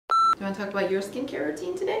You want to talk about your skincare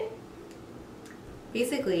routine today?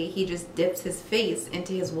 Basically, he just dips his face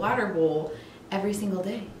into his water bowl every single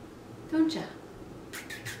day. Don't ya?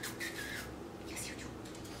 Yes, you do.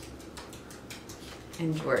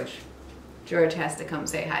 And George has to come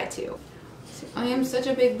say hi too. I am such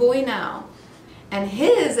a big boy now. And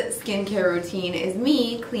his skincare routine is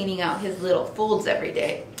me cleaning out his little folds every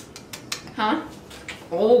day. Huh?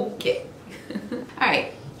 Okay.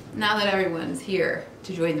 Alright, now that everyone's here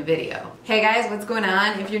to join the video. Hey guys, what's going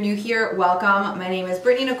on? If you're new here, welcome. My name is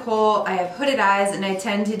BrittanyNichole. I have hooded eyes and I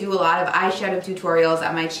tend to do a lot of eyeshadow tutorials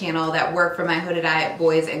on my channel that work for my hooded eye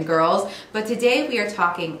boys and girls. But today we are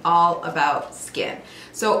talking all about skin.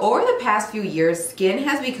 So over the past few years, skin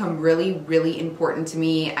has become really important to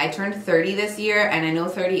me. I turned 30 this year, and I know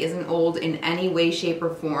 30 isn't old in any way, shape, or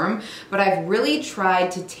form, but I've really tried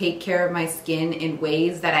to take care of my skin in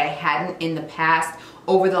ways that I hadn't in the past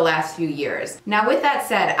over the last few years. Now with that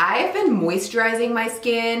said, I have been moisturizing my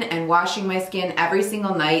skin and washing my skin every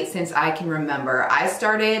single night since I can remember. I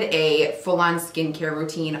started a full-on skincare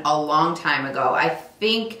routine a long time ago. I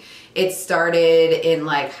think it started in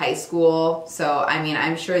like high school. So, I mean,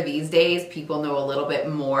 I'm sure these days people know a little bit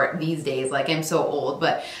more these days, like I'm so old,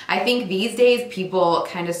 but I think these days people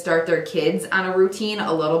kind of start their kids on a routine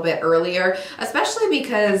a little bit earlier, especially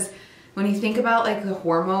because when you think about like the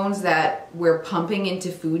hormones that we're pumping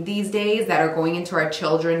into food these days that are going into our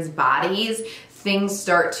children's bodies, things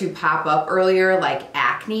start to pop up earlier, like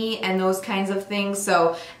acne and those kinds of things.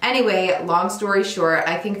 So anyway, long story short,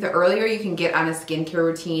 I think the earlier you can get on a skincare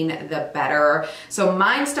routine, the better. So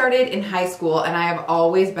mine started in high school, and I have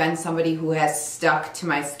always been somebody who has stuck to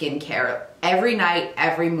my skincare every night,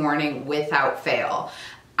 every morning, without fail.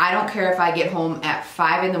 I don't care if I get home at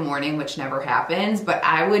 5 in the morning, which never happens, but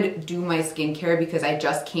I would do my skincare because I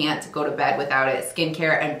just can't go to bed without it.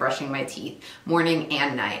 Skincare and brushing my teeth, morning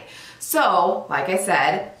and night. So, like I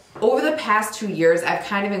said, over the past 2 years, I've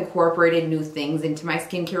kind of incorporated new things into my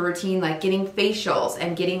skincare routine, like getting facials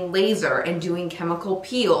and getting laser and doing chemical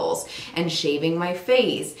peels and shaving my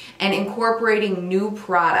face and incorporating new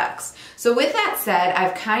products. So with that said,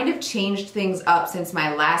 I've kind of changed things up since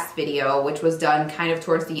my last video, which was done kind of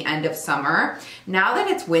towards the end of summer. Now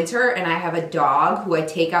that it's winter and I have a dog who I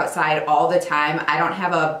take outside all the time, I don't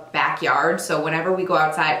have a backyard, so whenever we go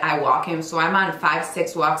outside, I walk him. So I'm on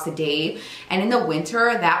 5-6 walks a day. And in the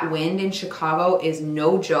winter, that wind in Chicago is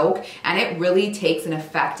no joke, and it really takes an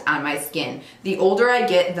effect on my skin. The older I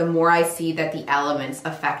get, the more I see that the elements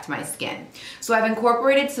affect my skin. So I've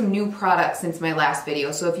incorporated some new products since my last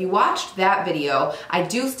video. So if you watched that video, I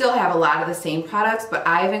do still have a lot of the same products, but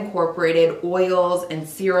I've incorporated oils and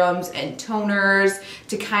serums and toners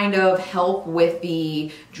to kind of help with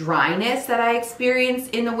the dryness that I experience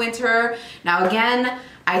in the winter. Now again,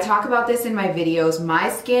 I talk about this in my videos. My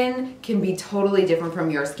skin can be totally different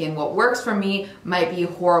from your skin. What works for me might be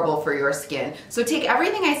horrible for your skin. So take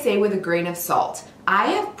everything I say with a grain of salt.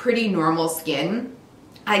 I have pretty normal skin.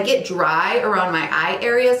 I get dry around my eye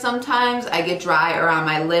area sometimes. I get dry around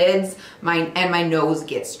my lids, and my nose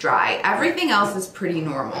gets dry. Everything else is pretty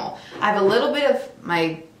normal. I have a little bit of,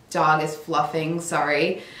 my dog is fluffing,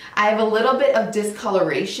 sorry. I have a little bit of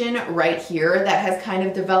discoloration right here that has kind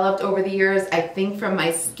of developed over the years, I think from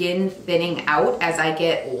my skin thinning out as I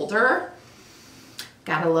get older.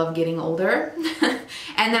 Gotta love getting older.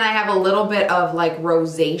 And then I have a little bit of like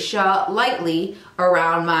rosacea lightly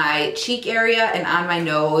around my cheek area and on my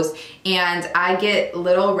nose, and I get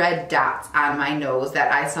little red dots on my nose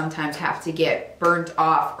that I sometimes have to get burnt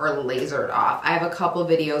off or lasered off. I have a couple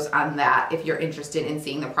videos on that if you're interested in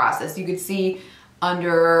seeing the process. You could see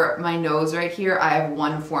under my nose right here, I have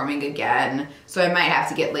one forming again, so I might have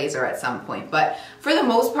to get laser at some point. But for the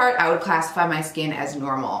most part, I would classify my skin as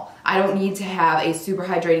normal. I don't need to have a super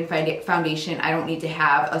hydrating foundation. I don't need to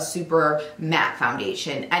have a super matte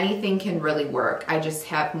foundation. Anything can really work. I just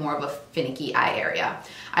have more of a finicky eye area.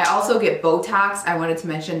 I also get Botox. I wanted to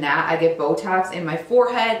mention that. I get Botox in my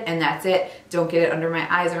forehead, and that's it. Don't get it under my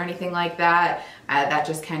eyes or anything like that. That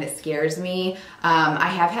just kind of scares me. I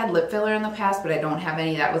have had lip filler in the past, but I don't have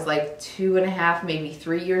any. That was like 2.5, maybe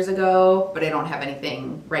 3 years ago, but I don't have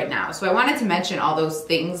anything right now. So I wanted to mention all those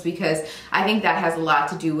things because I think that has a lot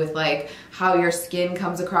to do with like how your skin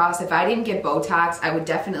comes across. If I didn't get Botox, I would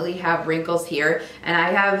definitely have wrinkles here, and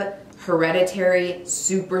I have hereditary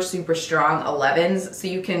super strong 11s, so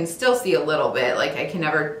you can still see a little bit. Like I can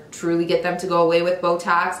never truly get them to go away with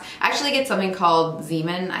Botox. I actually get something called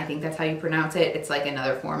Zeman, I think that's how you pronounce it. It's like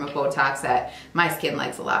another form of Botox that my skin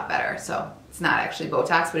likes a lot better. So it's not actually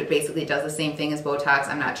Botox, but it basically does the same thing as Botox.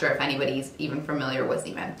 I'm not sure if anybody's even familiar with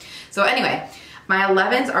Zeman. So anyway, My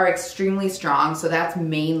 11s are extremely strong, so that's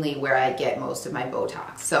mainly where I get most of my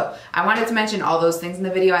Botox. So I wanted to mention all those things in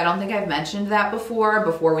the video. I don't think I've mentioned that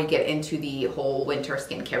before we get into the whole winter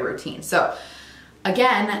skincare routine. So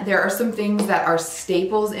again, there are some things that are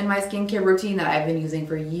staples in my skincare routine that I've been using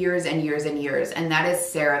for years and years and years, and that is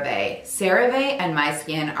CeraVe. CeraVe and my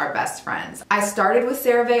skin are best friends. I started with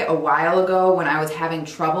CeraVe a while ago when I was having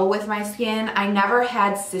trouble with my skin. I never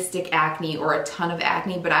had cystic acne or a ton of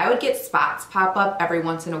acne, but I would get spots pop up every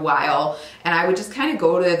once in a while, and I would just kind of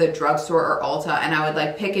go to the drugstore or Ulta and I would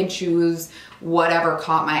like pick and choose whatever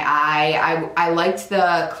caught my eye. I liked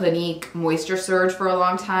the Clinique Moisture Surge for a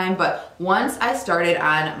long time, but once I started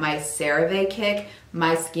on my CeraVe kick,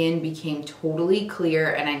 my skin became totally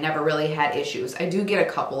clear and I never really had issues. I do get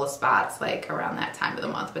a couple of spots like around that time of the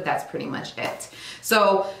month, but that's pretty much it.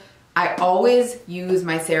 So I always use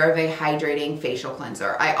my CeraVe Hydrating Facial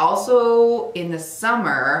Cleanser. I also, in the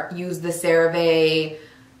summer, use the CeraVe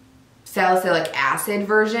salicylic acid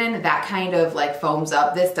version that kind of like foams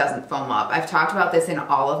up. This doesn't foam up. I've talked about this in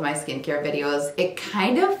all of my skincare videos. It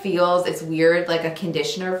kind of feels, it's weird, like a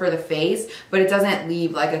conditioner for the face, but it doesn't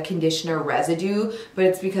leave like a conditioner residue, but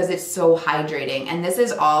it's because it's so hydrating. And this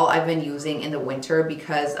is all I've been using in the winter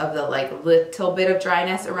because of the like little bit of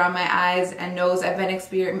dryness around my eyes and nose I've been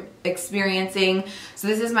experiencing. So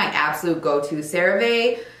this is my absolute go-to.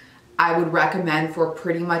 CeraVe I would recommend for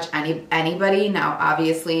pretty much anybody. Now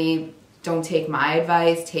obviously, don't take my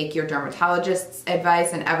advice, take your dermatologist's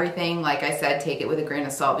advice and everything. Like I said, take it with a grain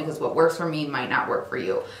of salt because what works for me might not work for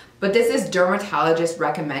you. But this is dermatologist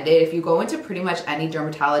recommended. If you go into pretty much any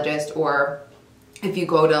dermatologist or if you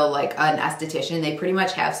go to like an esthetician, they pretty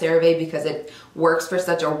much have CeraVe because it works for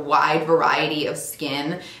such a wide variety of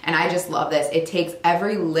skin. And I just love this. It takes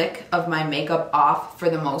every lick of my makeup off for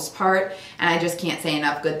the most part. And I just can't say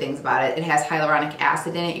enough good things about it. It has hyaluronic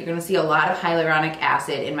acid in it. You're gonna see a lot of hyaluronic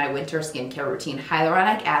acid in my winter skincare routine.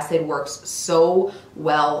 Hyaluronic acid works so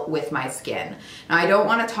well with my skin. Now I don't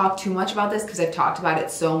wanna talk too much about this because I've talked about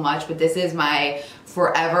it so much, but this is my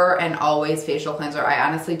forever and always facial cleanser. I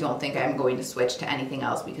honestly don't think I'm going to switch to anything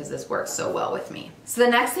else because this works so well with me. So the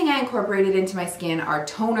next thing I incorporated into my skin are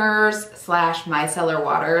toners / micellar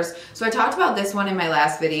waters. So I talked about this one in my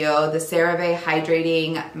last video, the CeraVe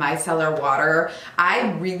Hydrating Micellar Water.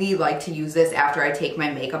 I really like to use this after I take my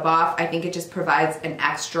makeup off. I think it just provides an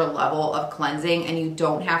extra level of cleansing and you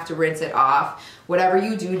don't have to rinse it off. Whatever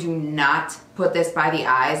you do, do not put this by the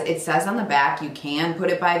eyes. It says on the back you can put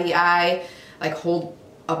it by the eye, like hold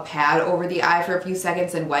a pad over the eye for a few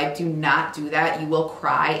seconds and wipe. Do not do that. You will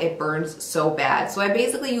cry. It burns so bad. So I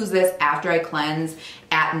basically use this after I cleanse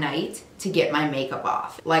at night to get my makeup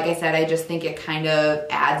off. Like I said, I just think it kind of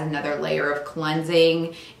adds another layer of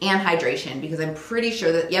cleansing and hydration because I'm pretty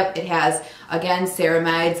sure that, yep, it has, again,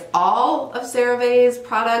 ceramides. All of CeraVe's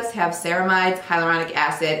products have ceramides, hyaluronic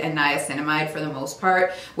acid, and niacinamide for the most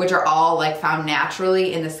part, which are all like found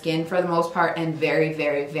naturally in the skin for the most part and very,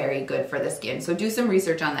 very, very good for the skin. So do some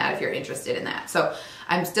research on that if you're interested in that. So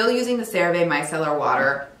I'm still using the CeraVe Micellar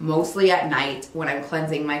Water mostly at night when I'm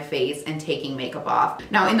cleansing my face and taking makeup off.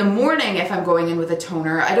 Now in the morning, if I'm going in with a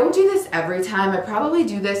toner, I don't do this every time. I probably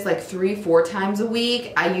do this like 3-4 times a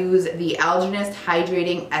week. I use the Algenist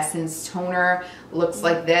Hydrating Essence Toner. Looks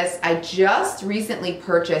like this. I just recently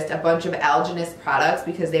purchased a bunch of Algenist products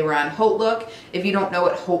because they were on HauteLook. If you don't know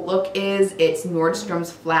what HauteLook is, it's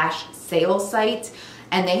Nordstrom's flash sale site.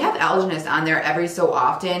 And they have Algenist on there every so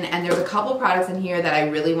often. And there's a couple products in here that I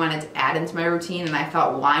really wanted to add into my routine. And I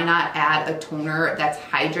thought, why not add a toner that's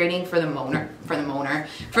hydrating for the morning,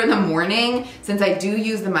 since I do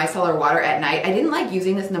use the micellar water at night. I didn't like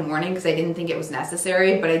using this in the morning because I didn't think it was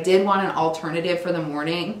necessary, but I did want an alternative for the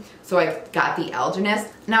morning. So I got the Algenist.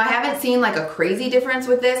 Now I haven't seen like a crazy difference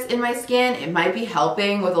with this in my skin. It might be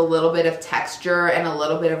helping with a little bit of texture and a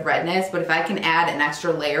little bit of redness, but if I can add an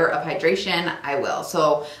extra layer of hydration, I will.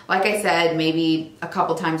 So like I said, maybe a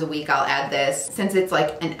couple times a week I'll add this. Since it's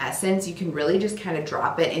like an essence, you can really just kind of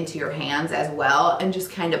drop it into your hands as well and just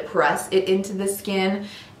kind of press it into the skin.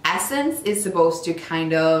 Essence is supposed to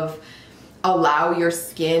kind of allow your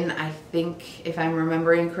skin, I think, if I'm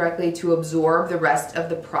remembering correctly, to absorb the rest of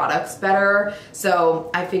the products better. So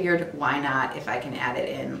I figured, why not? If I can add it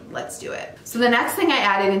in, let's do it. So the next thing I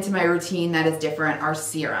added into my routine that is different are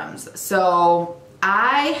serums. So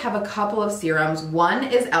I have a couple of serums. One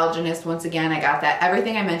is Algenist. Once again, I got that.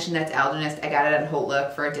 Everything I mentioned that's Algenist, I got it on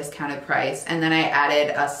HauteLook for a discounted price. And then I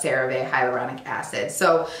added a CeraVe hyaluronic acid.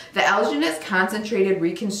 So the Algenist Concentrated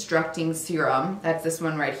Reconstructing Serum, that's this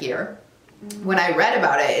one right here. When I read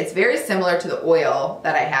about it, it's very similar to the oil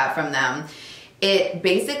that I have from them. It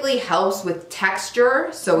basically helps with texture,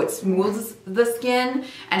 so it smooths the skin,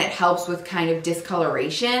 and it helps with kind of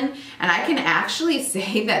discoloration. And I can actually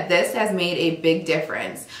say that this has made a big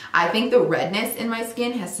difference. I think the redness in my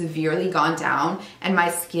skin has severely gone down, and my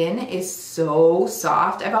skin is so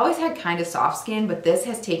soft. I've always had kind of soft skin, but this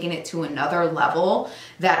has taken it to another level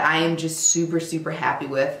that I am just super, super happy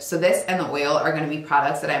with. So this and the oil are gonna be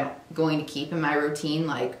products that I'm going to keep in my routine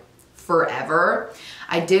like forever.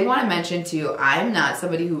 I did want to mention too, I'm not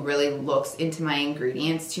somebody who really looks into my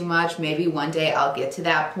ingredients too much. Maybe one day I'll get to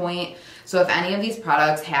that point. So if any of these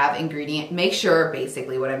products have make sure,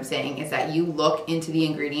 basically what I'm saying is that you look into the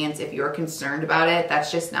ingredients if you're concerned about it.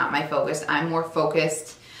 That's just not my focus. I'm more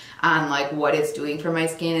focused on like what it's doing for my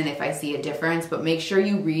skin and if I see a difference, but make sure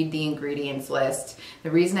you read the ingredients list.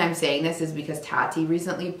 The reason I'm saying this is because Tati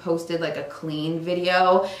recently posted like a clean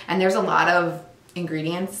video, and there's a lot of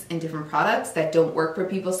ingredients in different products that don't work for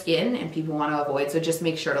people's skin and people want to avoid, so just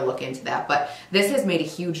make sure to look into that. But this has made a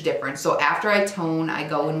huge difference. So after I tone, I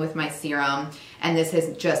go in with my serum, and this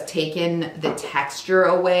has just taken the texture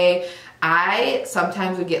away. I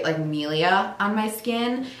sometimes would get like melia on my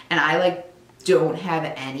skin, and I like don't have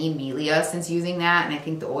any melia since using that, and I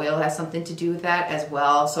think the oil has something to do with that as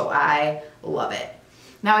well, so I love it.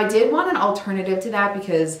 Now I did want an alternative to that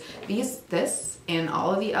because this and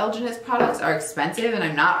all of the Algenist products are expensive, and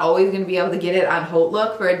I'm not always going to be able to get it on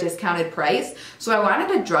HauteLook for a discounted price. So I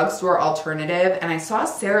wanted a drugstore alternative, and I saw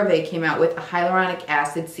CeraVe came out with a hyaluronic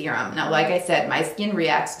acid serum. Now, like I said, my skin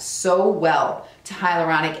reacts so well to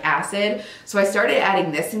hyaluronic acid, so I started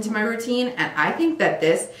adding this into my routine, and I think that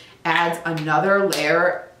this adds another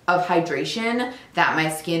layer of hydration that my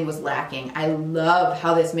skin was lacking. I love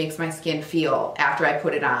how this makes my skin feel after I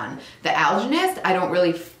put it on. The Algenist, I don't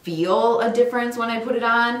really feel a difference when I put it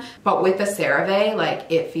on, but with the CeraVe,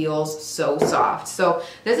 like it feels so soft. So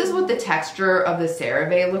this is what the texture of the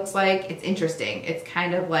CeraVe looks like. It's interesting. It's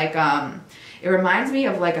kind of like, it reminds me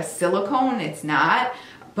of like a silicone. It's not,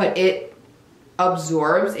 but it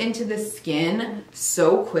absorbs into the skin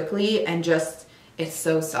so quickly and just, it's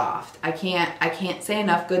so soft. I can't say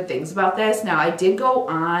enough good things about this. Now I did go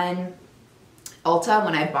on Ulta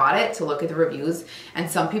when I bought it to look at the reviews, and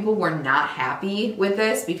some people were not happy with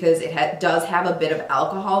this because it does have a bit of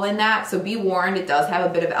alcohol in that. So be warned, it does have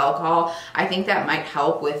a bit of alcohol. I think that might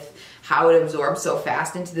help with how it absorbs so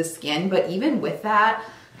fast into the skin. But even with that,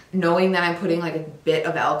 knowing that I'm putting like a bit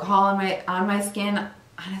of alcohol on my skin,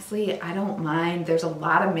 honestly, I don't mind. There's a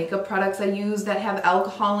lot of makeup products I use that have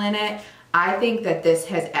alcohol in it. I think that this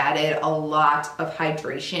has added a lot of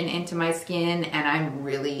hydration into my skin, and I'm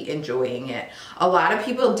really enjoying it. A lot of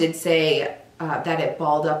people did say that it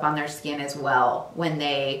balled up on their skin as well when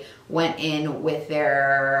they went in with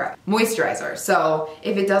their moisturizer. So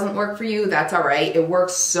if it doesn't work for you, that's all right. It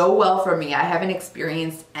works so well for me. I haven't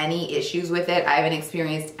experienced any issues with it. I haven't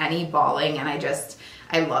experienced any balling, and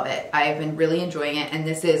I love it. I've been really enjoying it, and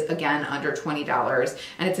this is, again, under $20,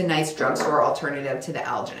 and it's a nice drugstore alternative to the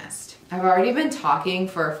Algenist. I've already been talking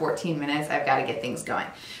for 14 minutes. I've got to get things going.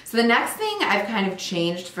 So the next thing I've kind of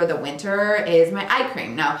changed for the winter is my eye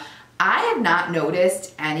cream. Now, I have not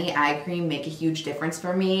noticed any eye cream make a huge difference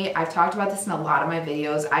for me. I've talked about this in a lot of my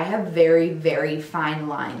videos. I have very, very fine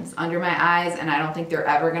lines under my eyes, and I don't think they're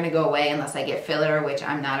ever gonna go away unless I get filler, which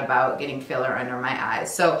I'm not about getting filler under my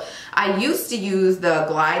eyes. So I used to use the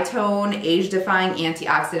Glytone Age Defying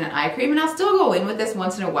Antioxidant Eye Cream, and I'll still go in with this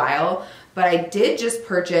once in a while, but I did just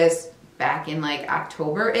purchase back in like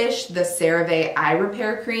October-ish the CeraVe Eye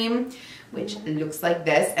Repair Cream, which looks like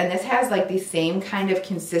this, and this has like the same kind of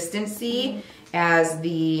consistency as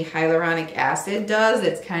the hyaluronic acid does.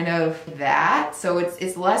 It's kind of that, so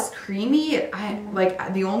it's less creamy.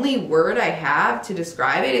 The only word I have to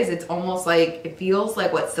describe it is it's almost like, it feels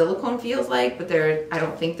like what silicone feels like, but I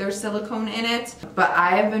don't think there's silicone in it. But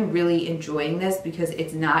I have been really enjoying this because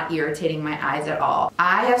it's not irritating my eyes at all.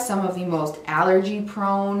 I have some of the most allergy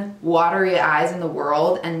prone, watery eyes in the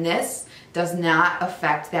world, and this does not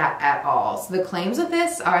affect that at all. So the claims of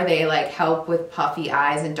this are they like help with puffy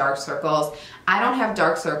eyes and dark circles. I don't have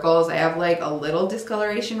dark circles. I have like a little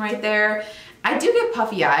discoloration right there. I do get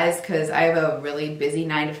puffy eyes because I have a really busy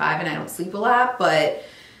 9 to 5 and I don't sleep a lot, but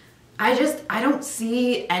I don't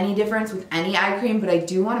see any difference with any eye cream, but I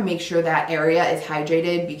do want to make sure that area is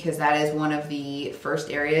hydrated because that is one of the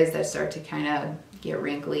first areas that start to kind of get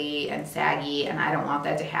wrinkly and saggy, and I don't want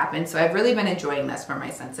that to happen. So I've really been enjoying this for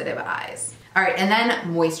my sensitive eyes. All right, and then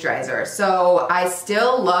moisturizer. So I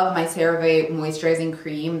still love my CeraVe moisturizing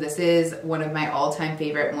cream. This is one of my all-time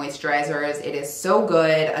favorite moisturizers. It is so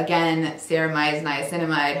good. Again, ceramides,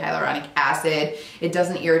 niacinamide, hyaluronic acid. It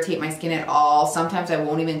doesn't irritate my skin at all. Sometimes I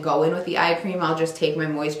won't even go in with the eye cream. I'll just take my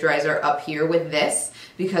moisturizer up here with this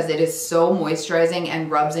because it is so moisturizing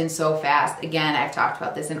and rubs in so fast. Again, I've talked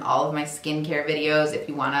about this in all of my skincare videos if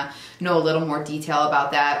you wanna know a little more detail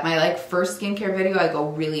about that. My first skincare video, I go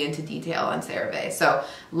really into detail on CeraVe. So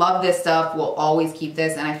love this stuff, we'll always keep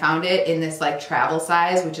this. And I found it in this travel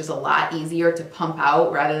size, which is a lot easier to pump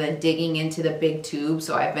out rather than digging into the big tube.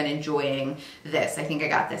 So I've been enjoying this. I think I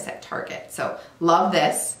got this at Target. So love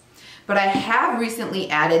this. But I have recently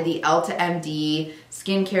added the EltaMD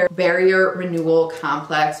Skincare Barrier Renewal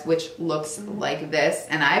Complex, which looks like this,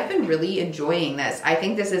 and I've been really enjoying this. I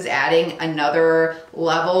think this is adding another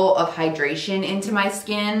level of hydration into my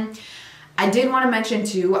skin. I did want to mention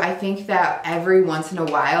too, I think that every once in a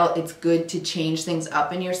while it's good to change things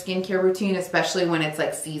up in your skincare routine, especially when it's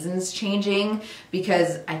seasons changing,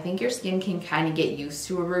 because I think your skin can kind of get used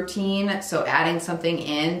to a routine. So adding something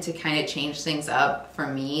in to kind of change things up for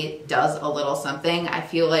me does a little something. I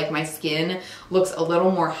feel like my skin looks a little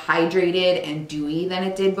more hydrated and dewy than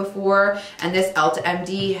it did before. And this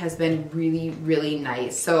EltaMD has been really, really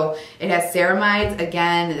nice. So it has ceramides,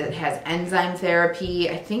 again, it has enzyme therapy.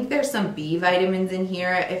 I think there's some B vitamins in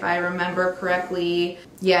here, if I remember correctly.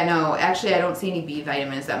 Yeah, no, actually I don't see any B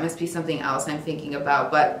vitamins. That must be something else I'm thinking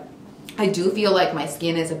about, but I do feel like my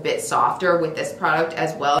skin is a bit softer with this product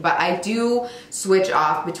as well. But I do switch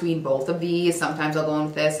off between both of these. Sometimes I'll go in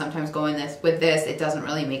with this, sometimes go in with this. It doesn't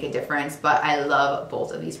really make a difference, but I love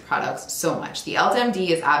both of these products so much. The EltaMD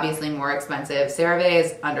is obviously more expensive. CeraVe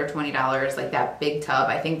is under $20, like that big tub.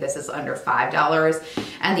 I think this is under $5.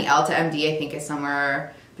 And the EltaMD I think is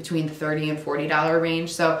somewhere between the $30 and $40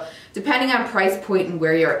 range. So depending on price point and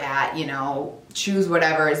where you're at, choose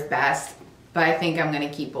whatever is best. But I think I'm gonna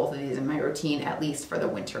keep both of these in my routine, at least for the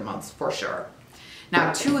winter months, for sure.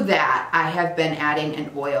 Now to that, I have been adding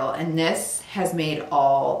an oil, and this has made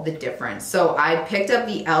all the difference. So I picked up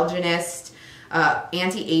the Algenist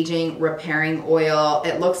Anti-Aging Repairing Oil.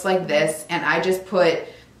 It looks like this, and I just put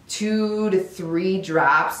 2 to 3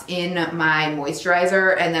 drops in my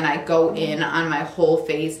moisturizer, and then I go in on my whole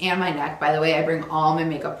face and my neck. By the way, I bring all my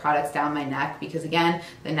makeup products down my neck because, again,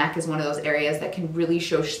 the neck is one of those areas that can really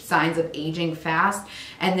show signs of aging fast.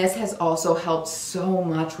 And this has also helped so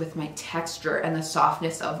much with my texture and the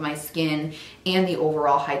softness of my skin and the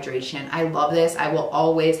overall hydration. I love this. I will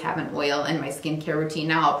always have an oil in my skincare routine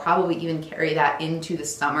now. I'll probably even carry that into the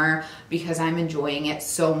summer because I'm enjoying it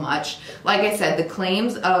so much. Like I said, the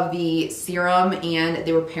claims of the serum and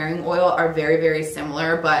the repairing oil are very, very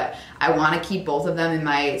similar, but I want to keep both of them in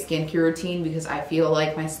my skincare routine because I feel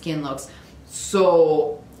like my skin looks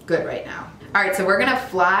so good right now. All right, so we're gonna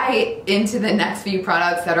fly into the next few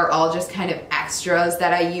products that are all just kind of extras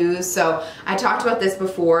that I use. So I talked about this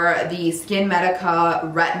before, the Skin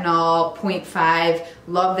Medica Retinol 0.5.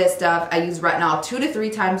 Love this stuff. I use retinol 2 to 3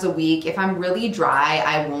 times a week. If I'm really dry,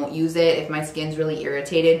 I won't use it if my skin's really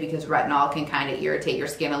irritated, because retinol can kind of irritate your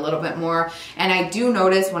skin a little bit more. And I do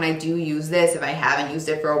notice when I do use this, if I haven't used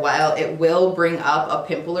it for a while, it will bring up a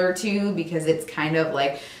pimple or two because it's kind of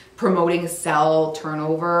like promoting cell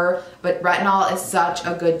turnover. But retinol is such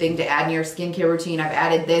a good thing to add in your skincare routine. I've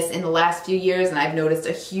added this in the last few years and I've noticed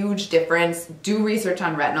a huge difference. Do research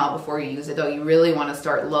on retinol before you use it though. You really want to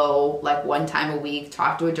start low, like 1 time a week.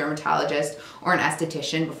 Talk to a dermatologist or an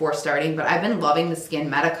esthetician before starting. But I've been loving the Skin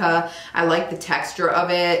Medica. I like the texture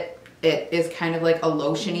of it. It is kind of like a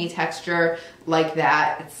lotion-y texture like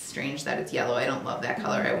that. It's strange that it's yellow. I don't love that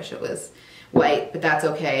color. I wish it was white, but that's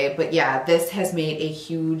okay. But yeah, this has made a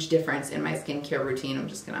huge difference in my skincare routine. I'm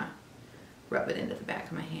just gonna rub it into the back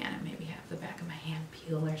of my hand and maybe have the back of my hand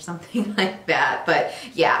peel or something like that. But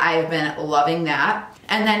yeah, I have been loving that.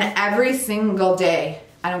 And then every single day,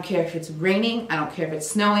 I don't care if it's raining, I don't care if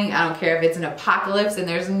it's snowing, I don't care if it's an apocalypse and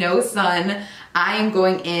there's no sun, I am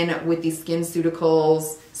going in with the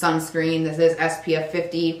SkinCeuticals sunscreen. This is SPF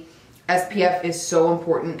 50. SPF is so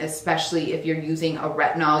important, especially if you're using a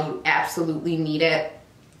retinol. You absolutely need it.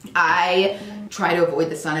 I try to avoid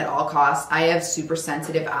the sun at all costs. I have super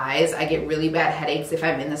sensitive eyes. I get really bad headaches if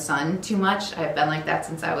I'm in the sun too much. I've been like that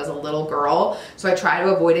since I was a little girl. So I try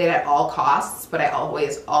to avoid it at all costs, but I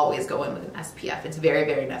always go in with an SPF. It's very,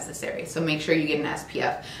 very necessary. So make sure you get an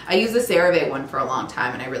SPF. I use the CeraVe one for a long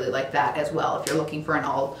time and I really like that as well if you're looking for an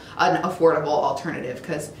affordable alternative,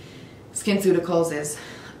 because SkinCeuticals is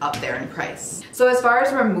up there in price. So as far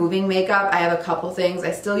as removing makeup, I have a couple things.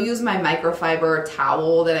 I still use my microfiber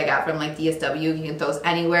towel that I got from like DSW. You can get those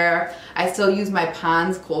anywhere. I still use my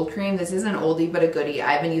Pond's cold cream. This is an oldie but a goodie.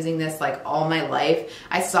 I've been using this like all my life.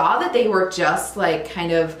 I saw that they were just like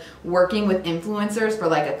kind of working with influencers for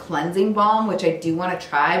like a cleansing balm, which I do want to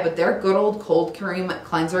try, but their good old cold cream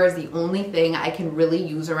cleanser is the only thing I can really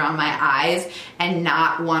use around my eyes and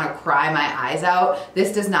not want to cry my eyes out.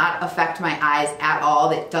 This does not affect my eyes at all.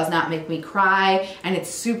 It does not make me cry, and it's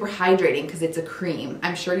super hydrating because it's a cream.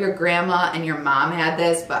 I'm sure your grandma and your mom had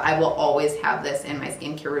this, but I will always have this in my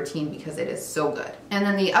skincare routine because it is so good. And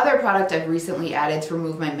then the other product I've recently added to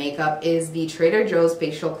remove my makeup is the Trader Joe's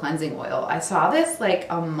Facial Cleansing Oil. I saw this like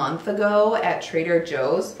a month ago at Trader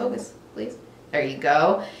Joe's. Focus, please. There you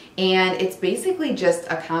go. And it's basically just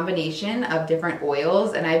a combination of different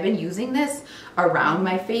oils, and I've been using this around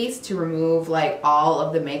my face to remove like all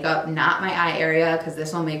of the makeup, not my eye area because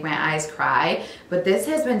this will make my eyes cry, but this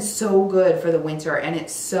has been so good for the winter and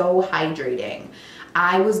it's so hydrating.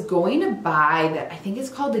 I was going to buy that, I think it's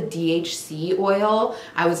called the DHC oil.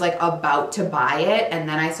 I was like about to buy it, and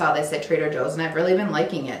then I saw this at Trader Joe's and I've really been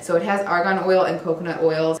liking it. So it has argan oil and coconut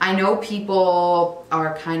oils. I know people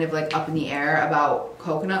are kind of like up in the air about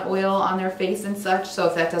coconut oil on their face and such, so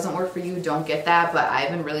if that doesn't work for you, don't get that, but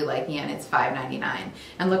I've been really liking it and it's $5.99.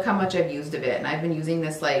 And look how much I've used of it, and I've been using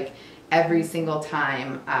this like every single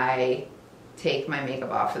time I take my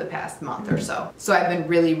makeup off for the past month or so. So I've been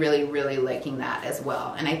really, really, really liking that as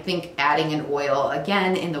well. And I think adding an oil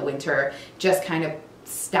again in the winter just kind of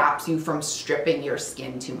stops you from stripping your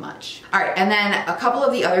skin too much. All right, and then a couple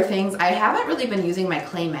of the other things. I haven't really been using my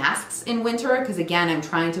clay masks in winter because again, I'm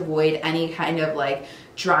trying to avoid any kind of like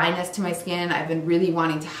dryness to my skin. I've been really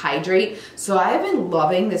wanting to hydrate. So I've been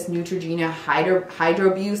loving this Neutrogena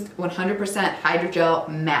Hydro Boost 100% Hydrogel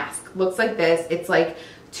Mask. Looks like this. It's like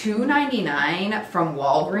 $2.99 from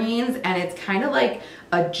Walgreens, and it's kind of like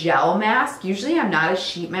a gel mask. Usually I'm not a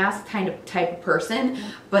sheet mask type of person,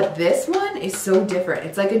 but this one is so different.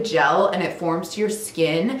 It's like a gel and it forms to your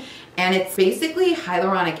skin, and it's basically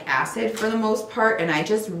hyaluronic acid for the most part, and I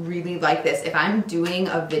just really like this. If I'm doing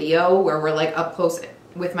a video where we're like up close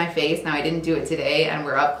with my face, now I didn't do it today and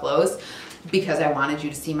we're up close because I wanted you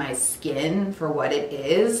to see my skin for what it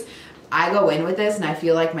is, I go in with this and I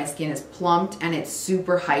feel like my skin is plumped and it's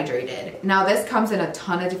super hydrated. Now this comes in a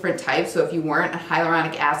ton of different types, so if you weren't a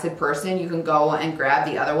hyaluronic acid person, you can go and grab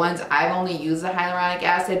the other ones. I've only used the hyaluronic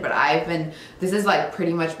acid, but this has like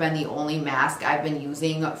pretty much been the only mask I've been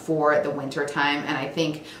using for the winter time, and I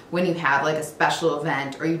think when you have like a special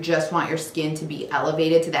event or you just want your skin to be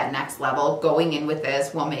elevated to that next level, going in with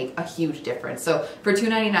this will make a huge difference. So for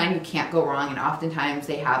 $2.99 you can't go wrong, and oftentimes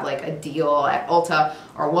they have like a deal at Ulta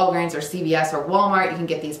or Walgreens or CVS or Walmart. You can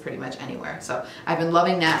get these pretty much anywhere. So I've been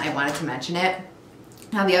loving that, and I wanted to mention it.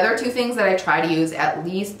 Now the other two things that I try to use at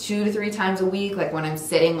least 2 to 3 times a week, like when I'm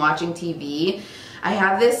sitting watching TV, I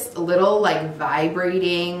have this little like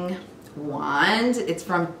vibrating wand. It's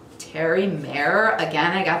from Terry Mare.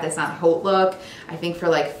 Again, I got this on Hotlook, I think for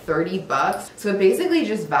like 30 bucks. So it basically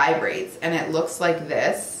just vibrates and it looks like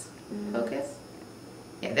this. Focus.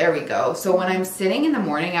 Yeah, there we go. So when I'm sitting in the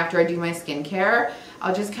morning after I do my skincare,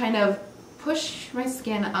 I'll just kind of push my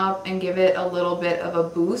skin up and give it a little bit of a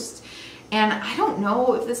boost. And I don't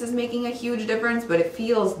know if this is making a huge difference, but it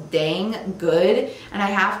feels dang good. And I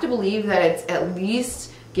have to believe that it's at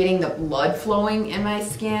least getting the blood flowing in my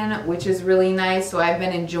skin, which is really nice. So I've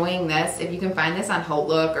been enjoying this. If you can find this on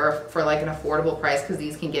Hotlook or for like an affordable price, because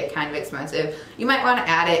these can get kind of expensive, you might want to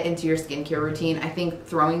add it into your skincare routine. I think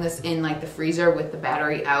throwing this in like the freezer with the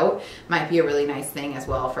battery out might be a really nice thing as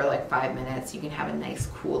well. For like 5 minutes, you can have a nice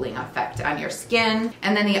cooling effect on your skin.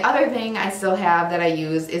 And then the other thing I still have that I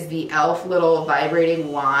use is the e.l.f. little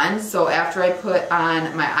vibrating wand. So after I put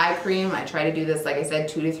on my eye cream, I try to do this, like I said,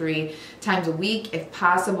 2 to 3 times a week if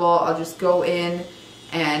possible. I'll just go in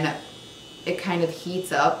and it kind of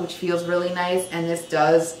heats up, which feels really nice. And this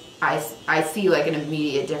does, I see like an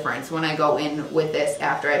immediate difference when I go in with this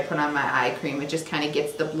after I put on my eye cream. It just kind of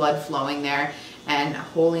gets the blood flowing there, and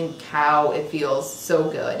holy cow, it feels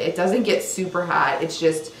so good. It doesn't get super hot. It's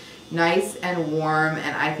just nice and warm,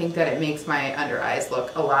 and I think that it makes my under eyes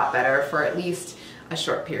look a lot better for at least a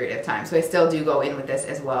short period of time. So I still do go in with this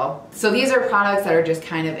as well. So these are products that are just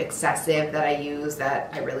kind of excessive that I use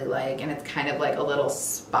that I really like, and it's kind of like a little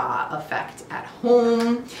spa effect at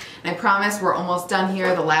home. And I promise we're almost done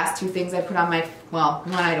here. The last 2 things I put on well,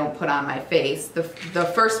 one I don't put on my face. The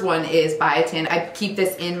first one is biotin. I keep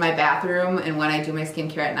this in my bathroom, and when I do my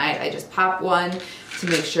skincare at night, I just pop one to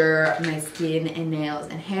make sure my skin and nails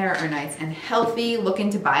and hair are nice and healthy. Look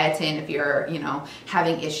into biotin if you're, you know,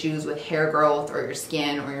 having issues with hair growth or your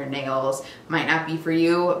skin or your nails. Might not be for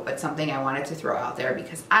you, but something I wanted to throw out there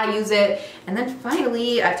because I use it. And then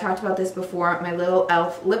finally, I've talked about this before, my little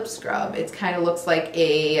e.l.f. lip scrub. It kind of looks like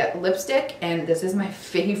a lipstick, and this is my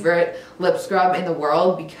favorite lip scrub in the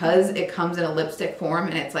world because it comes in a lipstick form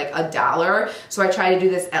and it's like $1. So I try to do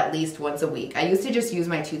this at least once a week. I used to just use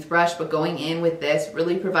my toothbrush, but going in with this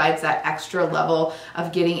really provides that extra level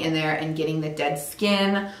of getting in there and getting the dead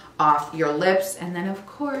skin off your lips. And then of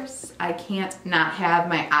course, I can't not have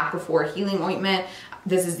my Aquaphor healing ointment.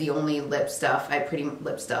 This is the only lip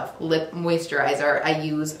moisturizer I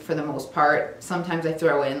use for the most part. Sometimes I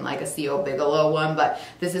throw in like a C.O. Bigelow one, but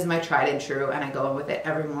this is my tried and true, and I go in with it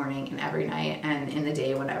every morning and every night and in the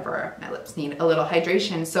day whenever my lips need a little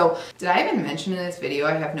hydration. So did I even mention in this video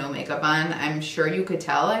I have no makeup on? I'm sure you could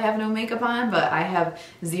tell I have no makeup on, but I have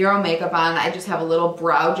zero makeup on. I just have a little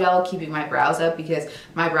brow gel keeping my brows up because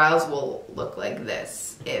my brows will look like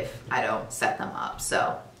this if I don't set them up.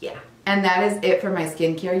 So yeah. And that is it for my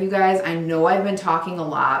skincare, you guys. I know I've been talking a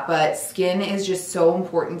lot, but skin is just so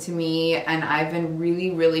important to me, and I've been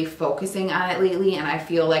really focusing on it lately, and I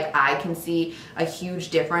feel like I can see a huge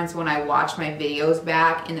difference when I watch my videos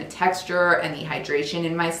back in the texture and the hydration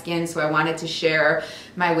in my skin. So I wanted to share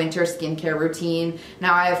my winter skincare routine.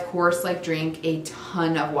 Now I of course like drink a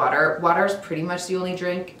ton of water. Water is pretty much the only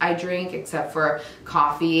drink I drink except for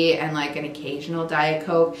coffee and like an occasional Diet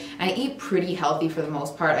Coke. And I eat pretty healthy for the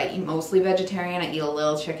most part. I eat mostly vegetarian. I eat a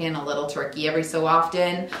little chicken, a little turkey every so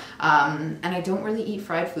often. And I don't really eat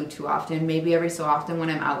fried food too often, maybe every so often when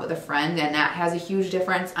I'm out with a friend, and that has a huge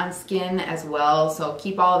difference on skin as well. So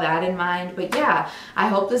keep all that in mind. But yeah, I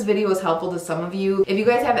hope this video was helpful to some of you. If you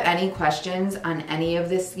guys have any questions on any of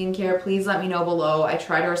this skincare, please let me know below. I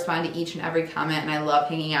try to respond to each and every comment, and I love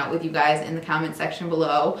hanging out with you guys in the comment section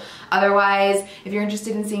below. Otherwise, if you're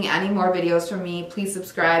interested in seeing any more videos from me, please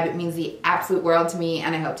subscribe. It means the absolute world to me,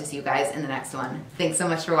 and I hope to see you guys in the next one. Thanks so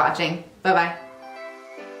much for watching. Bye-bye.